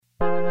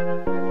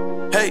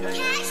Hey,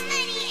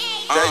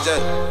 JJ.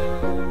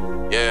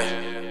 Yeah.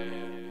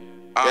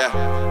 Yeah.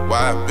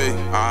 YB.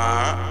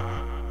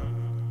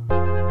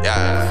 Yeah.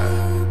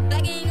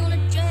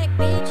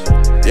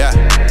 Yeah.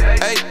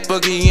 Hey,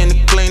 Boogie in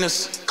the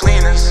cleanest.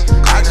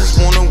 I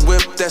just want a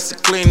whip that's the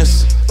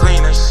cleanest.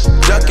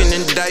 Ducking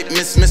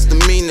indictments,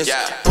 misdemeanors.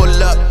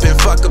 Pull up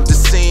and fuck up the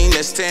scene,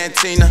 that's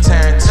Tarantino.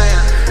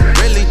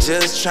 Really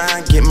just try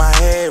and get my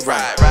head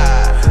right.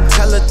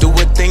 Tell her do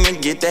a thing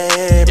and get that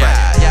head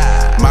right.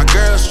 My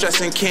girl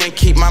stressing, can't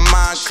keep my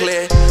mind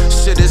clear.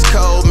 Shit is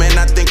cold, man,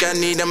 I think I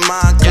need a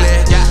mind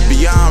clear.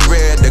 Beyond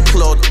rare, the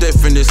cloth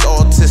different, it's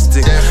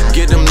autistic.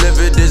 Get them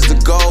livid is the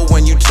goal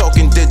when you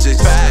choking digits.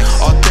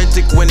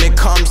 Authentic when it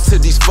comes to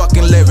these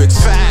fucking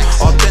lyrics.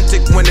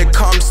 Authentic when it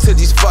comes to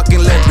these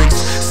fucking lyrics.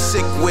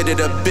 Sick with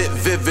it, a bit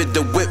vivid,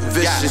 the whip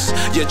vicious.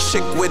 Your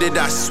chick with it,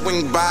 I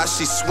swing by,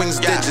 she swings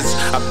digits.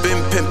 I've been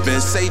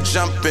pimping, say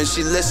jumping,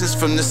 she listens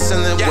from the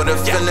ceiling with a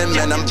feeling,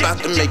 man, I'm about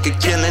to make a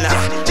killing.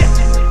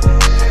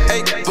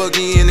 Hey,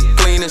 Boogie in the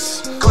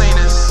cleanest.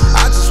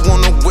 I just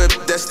want a whip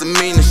that's the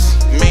meanest.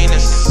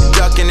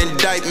 Ducking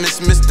indictments,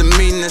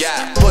 misdemeanors.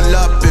 Pull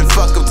up and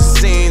fuck up the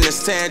scene,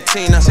 it's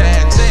Tarantino.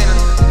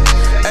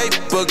 Hey,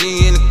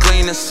 Boogie in the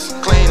cleanest.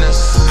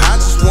 I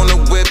just want a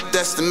whip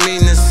that's the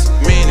meanest.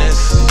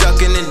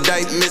 Ducking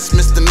indictments,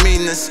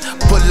 misdemeanors.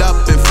 Pull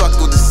up and fuck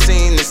with the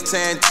scene, it's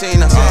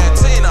Tarantino.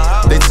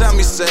 They tell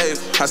me save,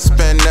 I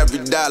spend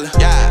every dollar.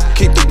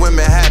 Keep the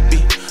women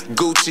happy,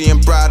 Gucci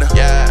and Prada.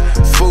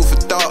 Food for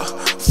thought,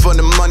 for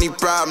the money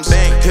problems.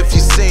 If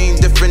you seen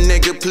different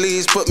nigga,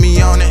 please put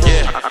me on it.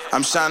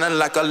 I'm shining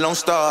like a lone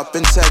star up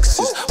in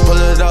Texas. Pull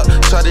it up,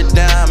 shut it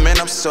down, man,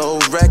 I'm so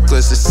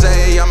reckless. They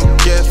say I'm a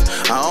gift,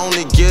 I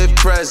only give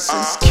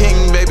presents.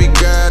 King, baby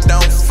girl,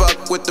 don't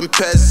fuck with them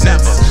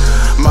peasants.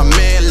 My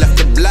man left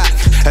the block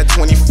at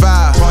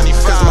 25.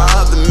 Cause my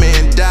other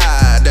man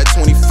died at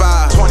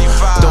 25.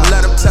 Don't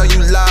let him tell you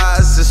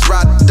lies, it's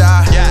ride or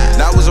die.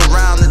 That was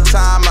around the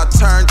time I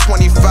turned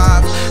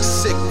 25.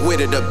 Sick with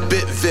it, a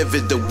bit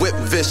vivid, the whip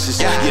vicious.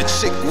 Your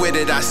chick with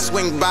it, I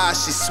swing by,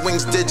 she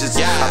swings digits.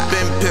 I've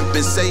been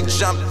pimping, say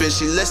jumping,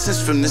 she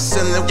listens from the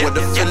ceiling with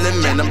a feeling,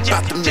 man, I'm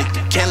about to make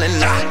a killing.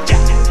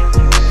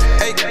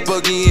 Hey,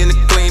 Boogie in the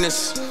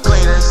cleanest.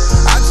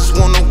 I just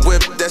want a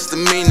whip that's the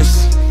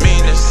meanest.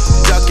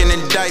 Ducking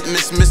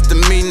indictments,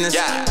 misdemeanors.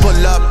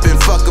 Pull up and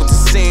fuck up the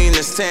scene,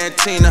 it's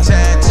Tarantino.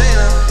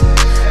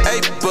 Hey,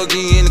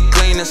 Boogie in the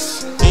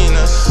cleanest.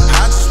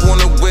 I just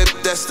want a whip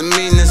that's the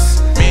meanest.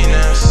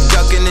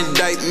 Ducking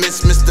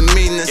indictments,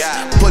 misdemeanors.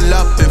 Pull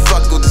up and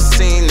fuck with the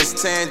scene, it's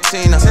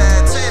Tarantino.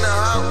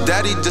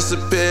 Daddy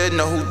disappeared,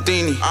 no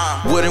Houdini.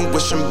 Wouldn't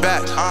wish him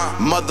back,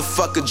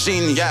 motherfucker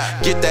genie.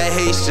 Get that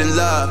Haitian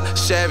love,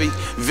 Sherry,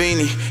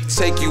 Vini.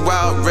 Take you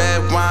out,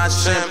 red wine,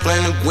 shrimp,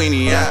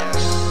 linguine. Yeah.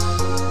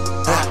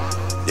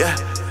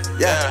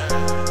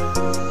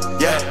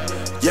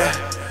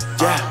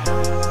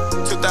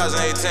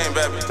 2018,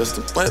 baby. That's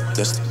the whip,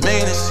 that's the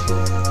meanest.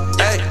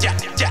 Hey,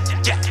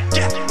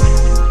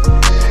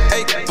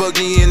 Hey,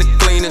 Boogie in the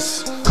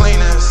cleanest.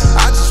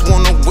 I just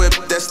want a whip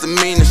that's the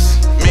meanest.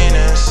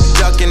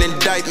 Ducking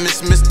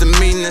indictments,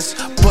 misdemeanors.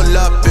 Pull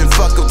up and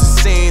fuck up the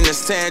scene,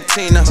 it's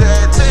Tarantino.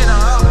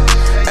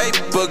 Hey,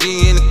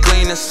 Boogie in the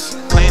cleanest.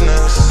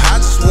 I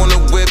just want a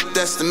whip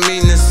that's the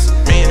meanest.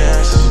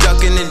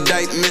 Ducking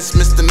indictments,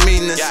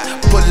 misdemeanors.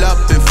 Pull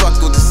up and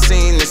fuck with the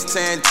scene, it's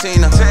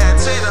Tarantino.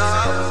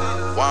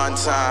 One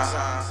time.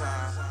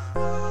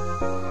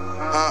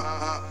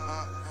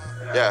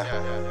 Yeah.